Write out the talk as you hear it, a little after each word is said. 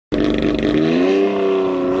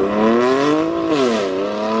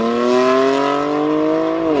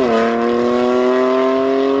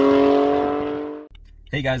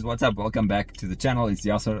Hey guys, what's up? Welcome back to the channel. It's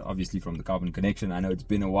Yasser, obviously from the Carbon Connection. I know it's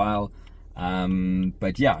been a while,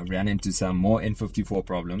 but yeah, I ran into some more N54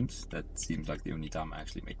 problems. That seems like the only time I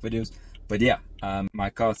actually make videos. But yeah,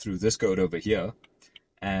 my car threw this code over here,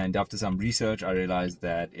 and after some research, I realized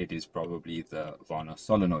that it is probably the VANOS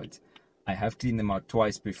Solenoids. I have cleaned them out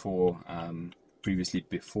twice before, previously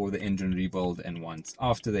before the engine rebuild and once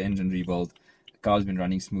after the engine rebuild. Car's been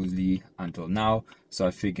running smoothly until now, so I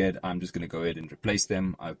figured I'm just going to go ahead and replace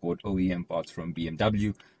them. I bought OEM parts from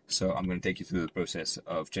BMW, so I'm going to take you through the process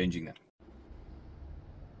of changing them.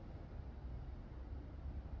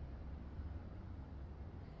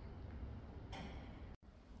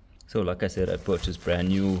 So like I said, I purchased brand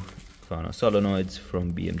new VANOS Solenoids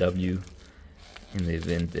from BMW. In the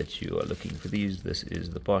event that you are looking for these, this is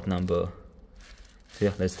the part number. So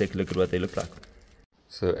yeah, let's take a look at what they look like.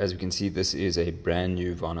 So as you can see, this is a brand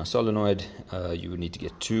new VANOS solenoid. You would need to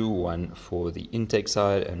get two, one for the intake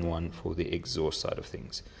side and one for the exhaust side of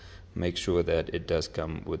things. Make sure that it does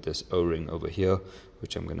come with this O-ring over here,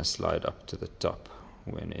 which I'm going to slide up to the top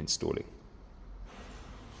when installing.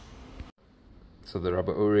 So the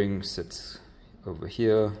rubber O-ring sits over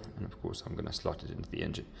here, and of course I'm going to slot it into the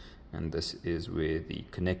engine. And this is where the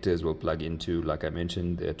connectors will plug into. Like I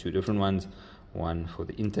mentioned, there are two different ones. One for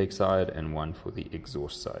the intake side and one for the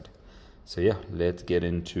exhaust side. So yeah, let's get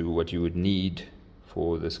into what you would need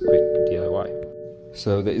for this quick DIY.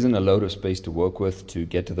 So there isn't a load of space to work with to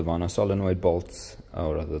get to the VANOS solenoid bolts,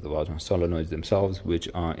 or rather the VANOS solenoids themselves, which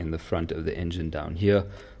are in the front of the engine down here.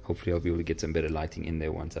 Hopefully I'll be able to get some better lighting in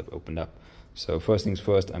there once I've opened up. So first things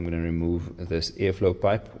first, I'm going to remove this airflow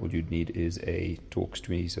pipe. What you'd need is a Torx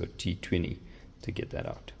 20, so T20, to get that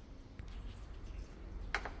out.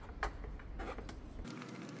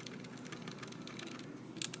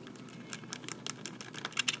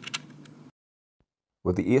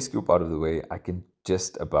 With the air scoop out of the way, I can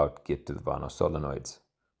just about get to the VANOS solenoids.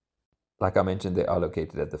 Like I mentioned, they are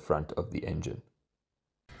located at the front of the engine.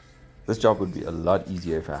 This job would be a lot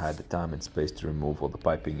easier if I had the time and space to remove all the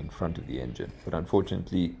piping in front of the engine, but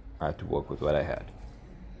unfortunately I had to work with what I had.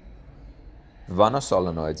 The VANOS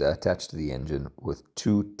solenoids are attached to the engine with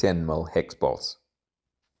two 10mm hex bolts.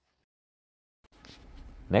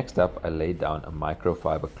 Next up, I laid down a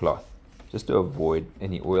microfiber cloth just to avoid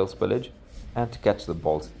any oil spillage and to catch the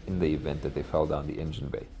bolts in the event that they fell down the engine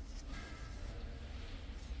bay.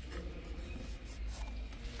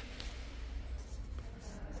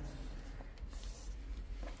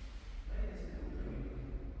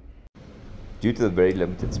 Due to the very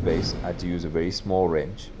limited space, I had to use a very small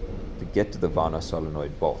wrench to get to the VANOS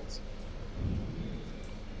solenoid bolts.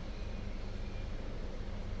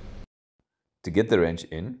 To get the wrench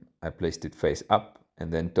in, I placed it face up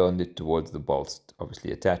and then turned it towards the bolts to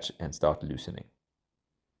obviously attach and start loosening.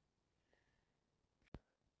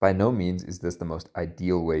 By no means is this the most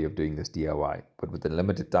ideal way of doing this DIY, but with the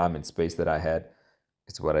limited time and space that I had,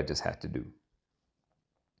 it's what I just had to do.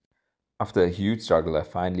 After a huge struggle, I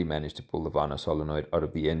finally managed to pull the VANOS solenoid out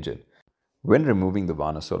of the engine. When removing the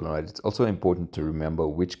VANOS solenoid, it's also important to remember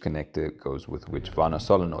which connector goes with which VANOS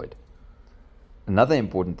solenoid. Another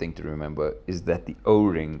important thing to remember is that the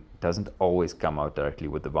O-ring doesn't always come out directly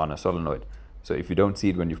with the VANOS solenoid. So if you don't see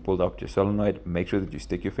it when you've pulled out your solenoid, make sure that you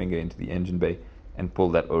stick your finger into the engine bay and pull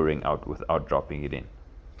that O-ring out without dropping it in.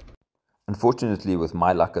 Unfortunately, with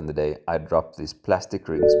my luck on the day, I dropped this plastic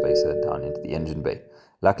ring spacer down into the engine bay.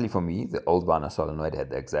 Luckily for me, the old VANOS solenoid had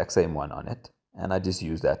the exact same one on it, and I just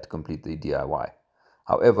used that to complete the DIY.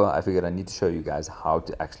 However, I figured I need to show you guys how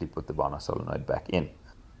to actually put the VANOS solenoid back in.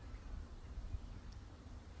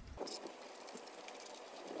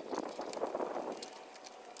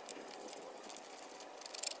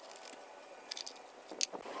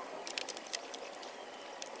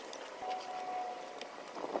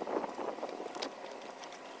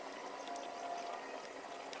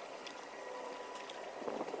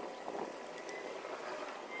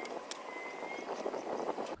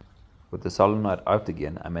 With the solenoid out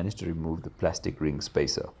again, I managed to remove the plastic ring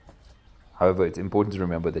spacer. However, it's important to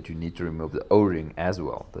remember that you need to remove the O-ring as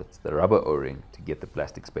well. That's the rubber O-ring to get the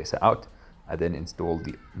plastic spacer out. I then installed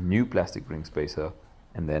the new plastic ring spacer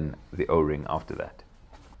and then the O-ring after that.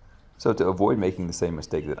 So to avoid making the same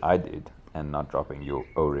mistake that I did and not dropping your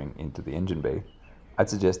O-ring into the engine bay, I'd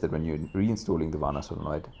suggest that when you're reinstalling the VANOS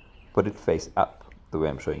solenoid, put it face up the way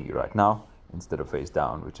I'm showing you right now instead of face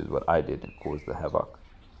down, which is what I did and caused the havoc.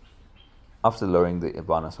 After lowering the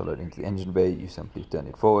VANOS solenoid into the engine bay, you simply turn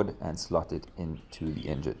it forward and slot it into the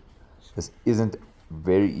engine. This isn't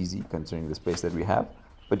very easy considering the space that we have,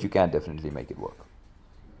 but you can definitely make it work.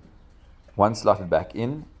 Once slotted back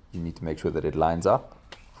in, you need to make sure that it lines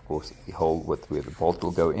up. Of course the hole with where the bolt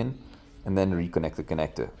will go in, and then reconnect the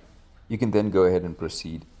connector. You can then go ahead and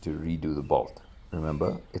proceed to redo the bolt.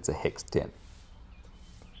 Remember, it's a hex 10.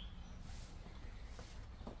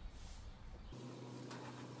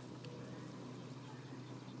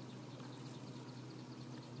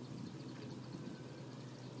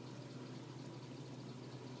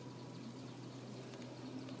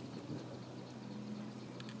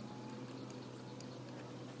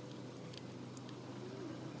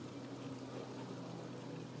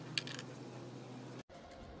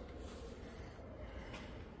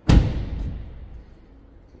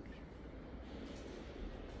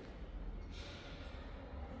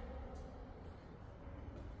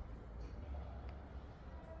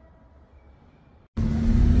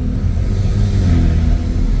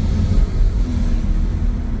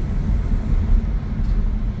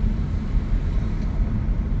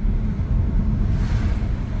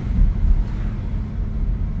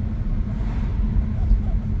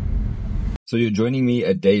 So you're joining me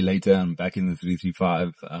a day later. I'm back in the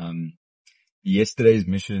 335. Yesterday's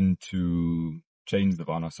mission to change the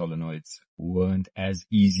VANOS Solenoids weren't as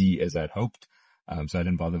easy as I'd hoped. So I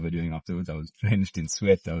didn't bother videoing afterwards. I was drenched in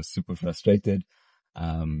sweat. I was super frustrated,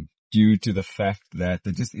 due to the fact that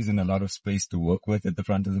there just isn't a lot of space to work with at the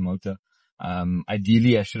front of the motor.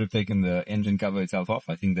 Ideally I should have taken the engine cover itself off.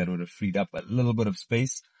 I think that would have freed up a little bit of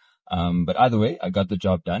space. But either way, I got the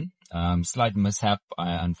job done. Slight mishap.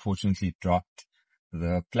 I unfortunately dropped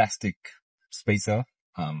the plastic spacer.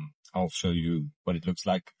 I'll show you what it looks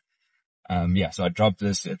like. So I dropped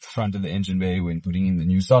this at the front of the engine bay when putting in the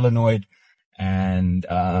new solenoid. And,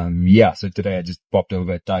 so today I just popped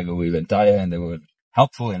over at Tiger Wheel and Tire, and they were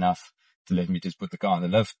helpful enough to let me just put the car on the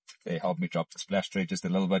lift. They helped me drop the splash tray just a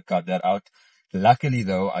little bit, got that out. Luckily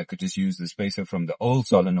though, I could just use the spacer from the old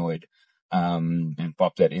solenoid and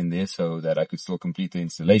pop that in there so that I could still complete the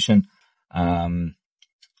installation.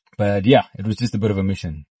 But yeah, it was just a bit of a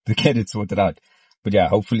mission to get it sorted out. But yeah,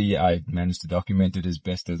 hopefully I managed to document it as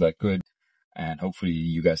best as I could. And hopefully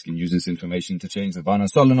you guys can use this information to change the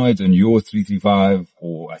VANOS solenoids on your 335,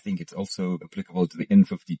 or I think it's also applicable to the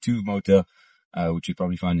N52 motor, which you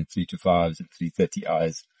probably find in 325s and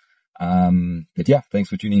 330Is. But yeah, thanks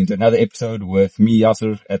for tuning into another episode with me,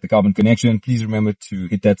 Yasser, at the Carbon Connection. Please remember to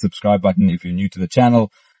hit that subscribe button if you're new to the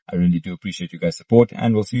channel. I really do appreciate you guys' support,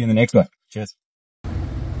 and we'll see you in the next one. Cheers.